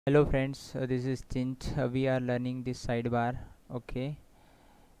Hello friends, this is Tint. We are learning this sidebar. Okay,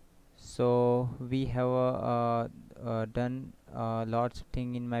 so we have done lots of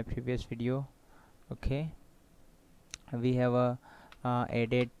thing in my previous video. Okay, we have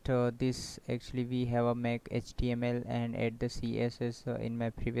added this. Actually, we have a make HTML and add the CSS in my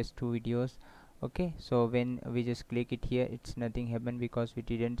previous two videos. Okay, so when we just click it here, it's nothing happen because we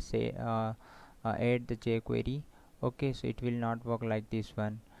didn't say add the jQuery. Okay, so it will not work like this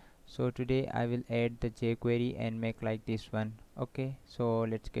one. So today I will add the jQuery and make like this one. Okay, so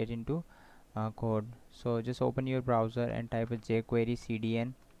let's get into code. So just open your browser and type a jQuery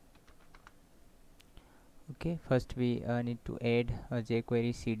CDN. Okay, first we need to add a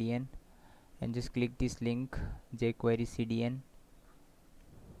jQuery CDN and just click this link, jQuery CDN.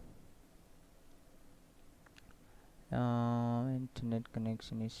 Internet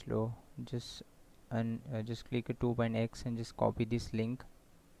connection is slow. Just click a 2.x and just copy this link.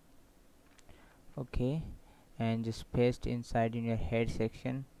 Okay, and just paste inside in your head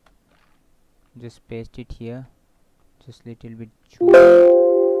section. Just paste it here, just little bit zoom.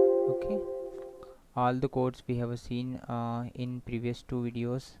 Okay, all the codes we have seen in previous two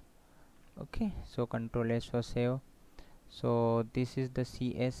videos. Okay, so Control S for save. So this is the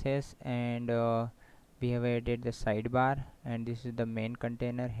CSS, and we have added the sidebar, and this is the main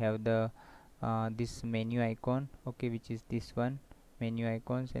container. Have the this menu icon, okay, which is this one, menu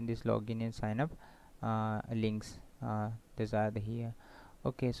icons, and this login and sign up links. These are the here.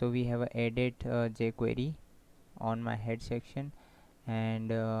 Okay, so we have added jQuery on my head section, and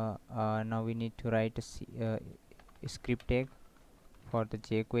now we need to write a script tag for the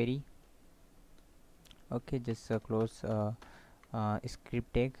jQuery. Okay, just close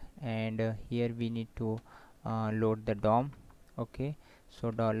script tag, and here we need to load the DOM. Okay,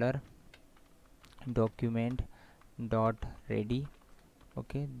 so dollar document dot ready.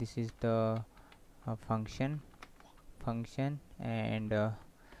 Okay, this is the function, and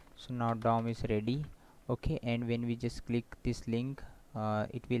so now DOM is ready. Okay, and when we just click this link,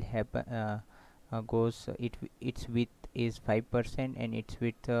 it will happen goes its width is 5%, and its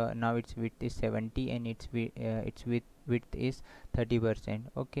width now its width is 70, and its width is 30%.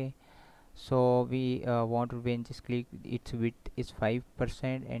 Okay, so we want to, when just click, its width is 5%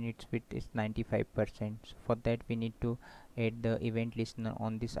 and its width is 95%. So for that we need to add the event listener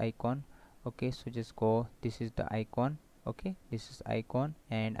on this icon. Okay, so just go, this is the icon. Okay, this is icon,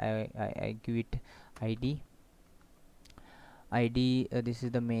 and I give it id. This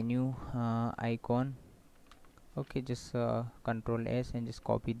is the menu icon. Okay, just Control S and just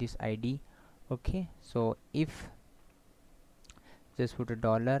copy this id. Okay, so if just put a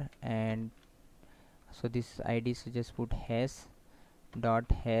dollar, and so this id, so just put hash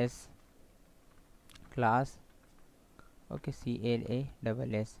dot hash class. Okay,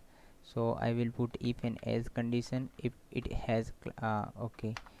 CLASS. So I will put if and else condition, if it has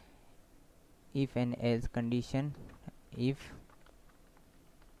okay, if and else condition, if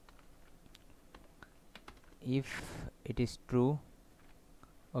it is true.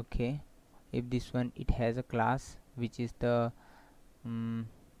 Okay, if this one, it has a class which is the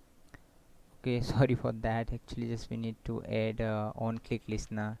okay, sorry for that. Actually, just we need to add on click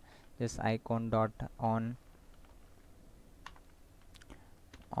listener. Just icon dot on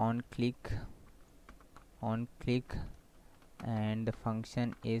click, and the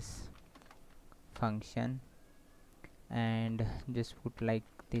function is function, and just put like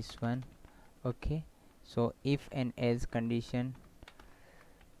this one. Okay, so if and else condition,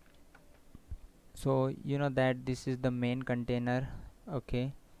 so you know that this is the main container.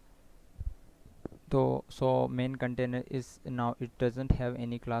 Okay, so main container is, now it doesn't have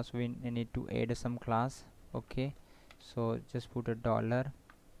any class, we need to add some class. Okay, so just put a dollar,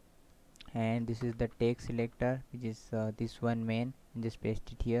 and this is the text selector, which is this one main, and just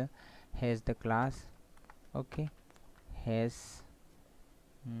paste it here. Has the class. Okay, has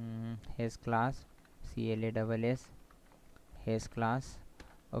class, CLASS, has class.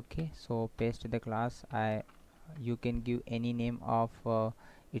 Okay, so paste the class. You can give any name of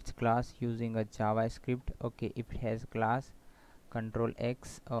its class using a JavaScript. Okay, if it has class, Control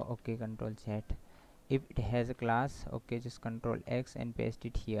X, okay, Control Z. If it has a class, okay, just Control X and paste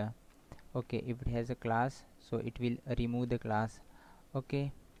it here. Okay, if it has a class, so it will remove the class.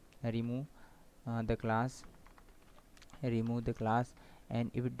 Okay, remove the class,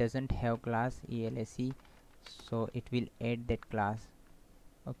 and if it doesn't have class, ELSE, so it will add that class.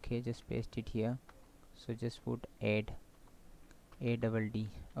 Okay, just paste it here. So just put add, ADD.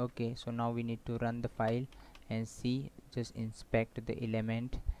 Okay, so now we need to run the file and see, just inspect the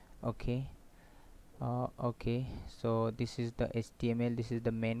element. Okay, Okay, so this is the HTML, this is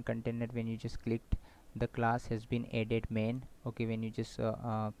the main container. When you just clicked, the class has been added main. Okay, when you just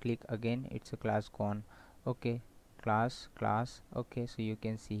click again, it's a class gone. Okay, class. Okay, so you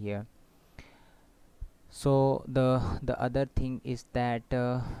can see here. So the other thing is that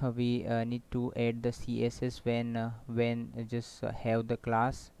we need to add the CSS when just have the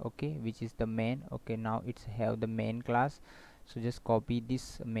class, okay, which is the main. Okay, now it's have the main class, so just copy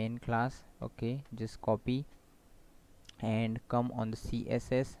this main class. Okay, just copy and come on the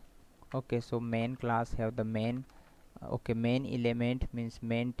CSS. Okay, so main class have the main. Okay, main element means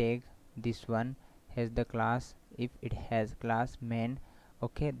main tag. This one has the class. If it has class main,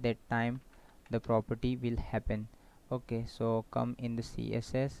 okay, that time the property will happen. Okay, so come in the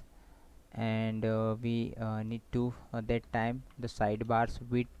CSS, and we need to that time the sidebars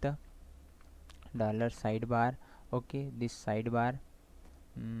width dollar sidebar. Okay, this sidebar,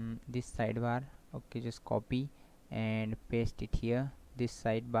 okay, just copy and paste it here. This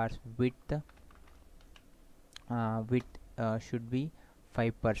sidebars width should be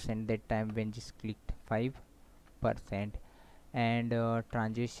 5%. That time when just clicked 5%. And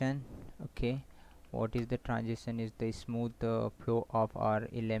transition, okay, what is the transition? Is the smooth flow of our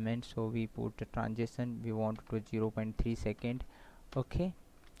element, so we put the transition, we want to 0.3 second. Okay,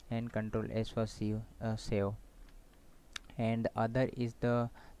 and control S for save. And the other is the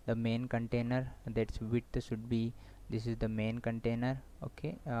main container, that's width should be, this is the main container.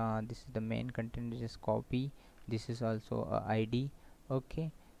 Okay, this is the main container, just copy. This is also a ID.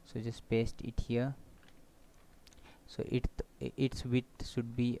 Okay, so just paste it here. So its width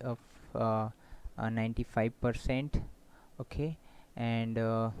should be of 95%. Okay, and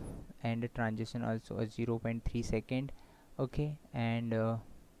the transition also a 0.3 second. Okay, and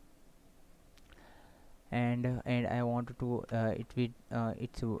I want to it with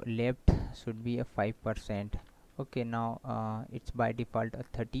its left should be a 5%. Okay, now it's by default a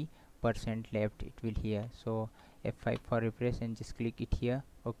 30% left it will here. So F5 for refresh and just click it here.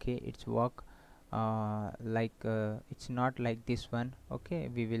 Okay, it's work like it's not like this one. Okay,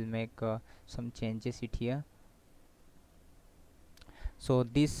 we will make some changes it here. So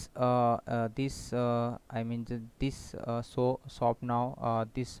I mean this so shop now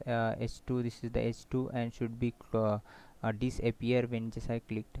this h2, this is the h2 and should be disappear when just I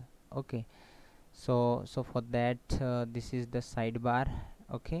clicked. Okay, so for that this is the sidebar.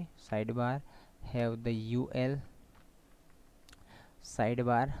 Okay, sidebar have the ul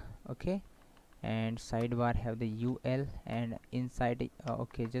sidebar. Okay, and sidebar have the ul, and inside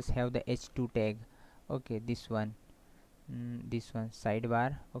okay, just have the h2 tag. Okay, this one, this one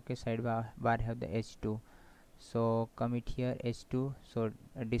sidebar. Okay, sidebar have the h2, so commit here h2, so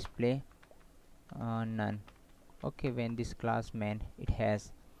display none. Okay, when this class main it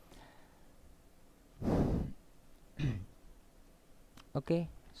has. Okay,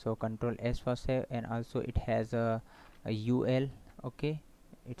 so control S for save, and also it has a ul. Okay,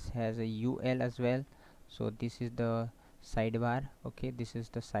 it has a ul as well. So this is the sidebar. Okay, this is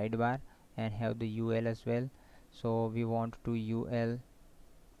the sidebar and have the ul as well. So we want to ul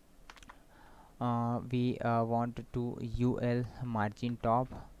we want to ul margin top.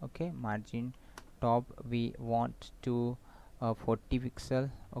 Okay, margin top we want to 40 pixel.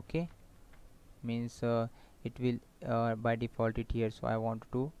 Okay, means it will by default it here, so I want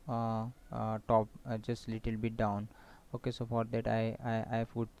to top just little bit down. Okay, so for that I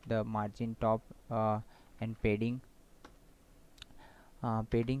put the margin top and padding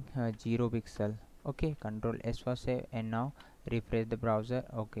 0 pixel. Okay, control S for save, and now refresh the browser.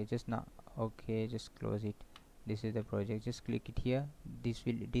 Okay, just now, okay, just close it. This is the project, just click it here. This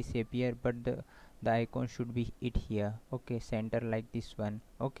will disappear, but the icon should be it here. Okay, center like this one.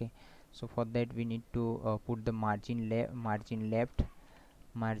 Okay, so for that we need to put the margin left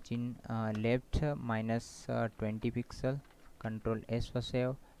minus 20 pixel. Control S for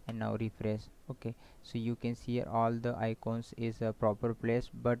save, and now refresh. Okay, so you can see here all the icons is a proper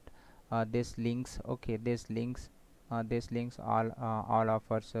place, but this links, okay, this links all of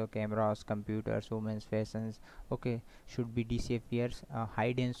us cameras, computers, women's fashions, okay, should be disappears,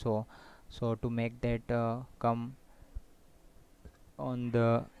 hide and so to make that come on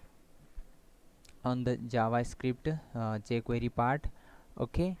the JavaScript jQuery part.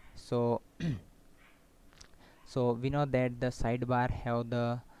 Okay, so so we know that the sidebar have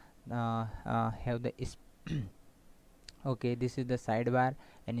the okay, this is the sidebar,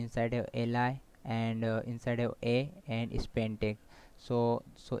 and inside have li, and inside have a and span tag. So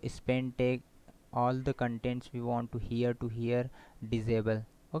span tag, all the contents we want to here disable.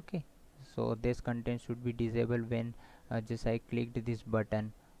 Okay, so this content should be disabled when just I clicked this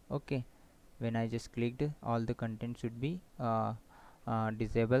button. Okay, when I just clicked, all the content should be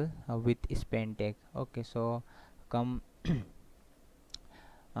disable with span tag. Okay, so come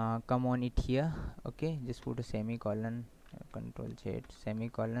come on it here. Okay, just put a semicolon, control Z,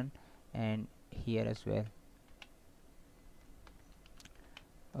 semicolon, and here as well.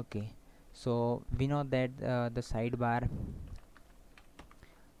 Okay, so we know that the sidebar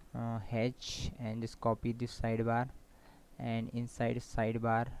h, and just copy this sidebar, and inside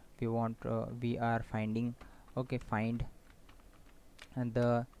sidebar we are finding, okay, find, and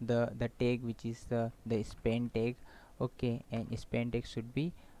the tag which is the span tag. Okay, and span tag should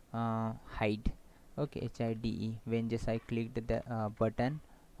be hide. Okay, HIDE. When just I clicked the button,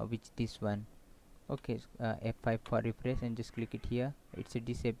 which this one. Okay, F5 for refresh, and just click it here, it's a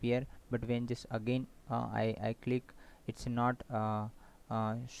disappear. But when just again I click, it's not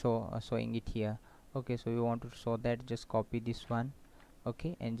showing it here. Okay, so we want to show that, just copy this one.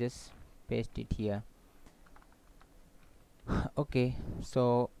 Okay, and just paste it here. Okay,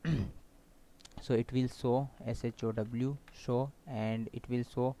 so so it will show show, and it will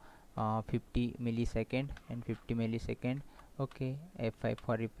show 50 millisecond and 50 millisecond. Okay, F5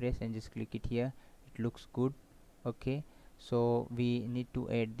 for refresh, and just click it here, it looks good. Okay, so we need to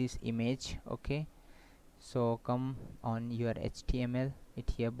add this image. Okay, so come on your HTML, it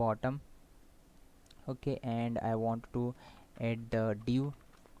here bottom. Okay, and I want to add the div.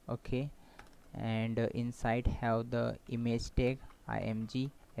 Okay, and inside have the image tag img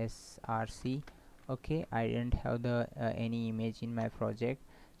src. Okay, I didn't have the any image in my project,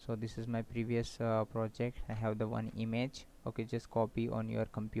 so this is my previous project. I have the one image. Okay, just copy on your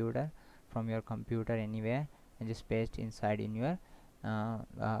computer, from your computer anywhere, and just paste inside in your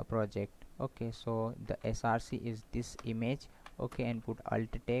project. Okay, so the src is this image. Okay, and put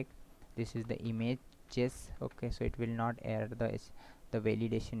alt tag, this is the images. Okay, so it will not error the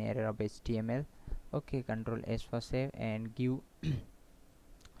validation error of HTML. Okay, control S for save, and give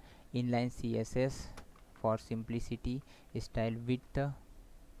inline CSS for simplicity. Style width,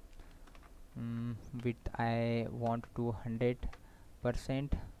 width I want to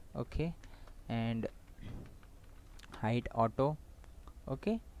 100%. Okay, and height auto.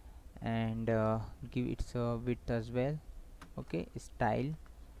 Okay, and give its width as well. Okay, style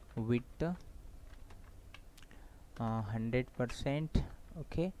width 100%.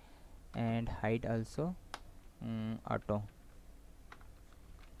 Okay, and height also auto.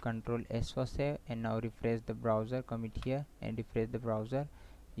 Control S for save, and now refresh the browser. Come it here and refresh the browser.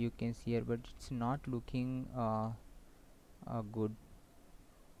 You can see here, but it's not looking good.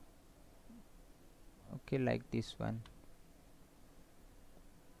 Okay, like this one.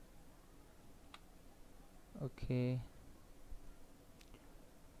 Okay,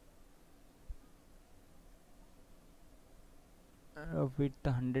 width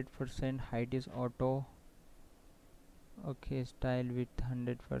 100%, height is auto. Okay, style with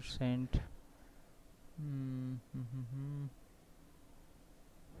 100%.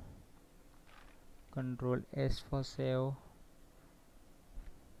 Control S for save,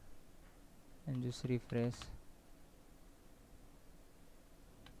 and just refresh.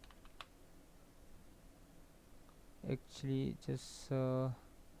 Actually, just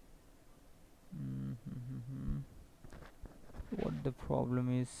what the problem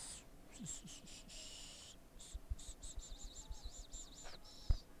is.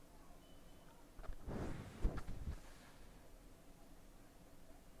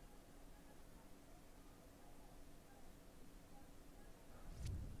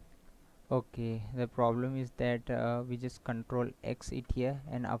 Okay, the problem is that we just control X it here,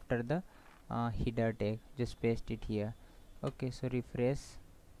 and after the header tag just paste it here. Okay, so refresh.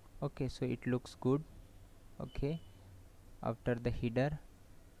 Okay, so it looks good. Okay, after the header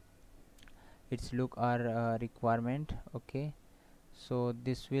it's look our requirement. Okay, so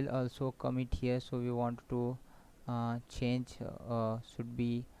this will also commit here, so we want to change should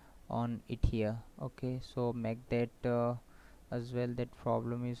be on it here. Okay, so make that as well, that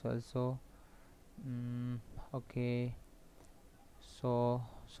problem is also okay. So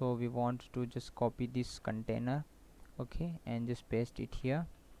we want to just copy this container. Okay, and just paste it here,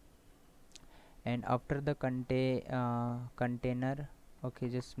 and after the container, okay,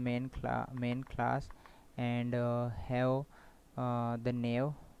 just main class, and have the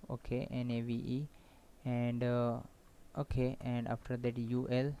nav. Okay, nave, and okay, and after that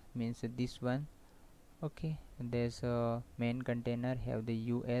ul means this one. Okay, and there's a main container have the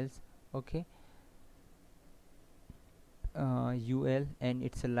uls. Okay, ul, and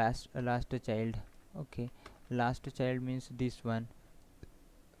it's a last child. Okay, last child means this one.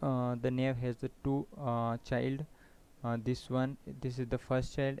 The nav has the two child. this is the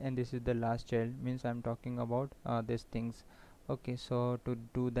first child and this is the last child, means I'm talking about these things. Okay, so to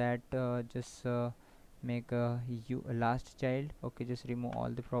do that, just make a last child. Okay, just remove all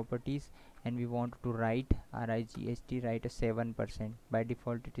the properties, and we want to write RIGHT, write a 7%. By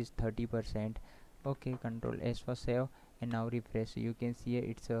default it is 30%. Okay, control S for save, and now refresh. So you can see here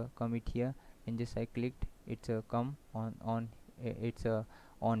it's a commit here, and just I clicked, it's a come on it's a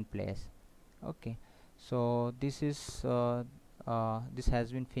on place. Okay, so this is this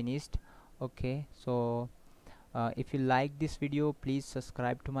has been finished. Okay, so if you like this video, please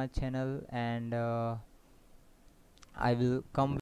subscribe to my channel, and I will come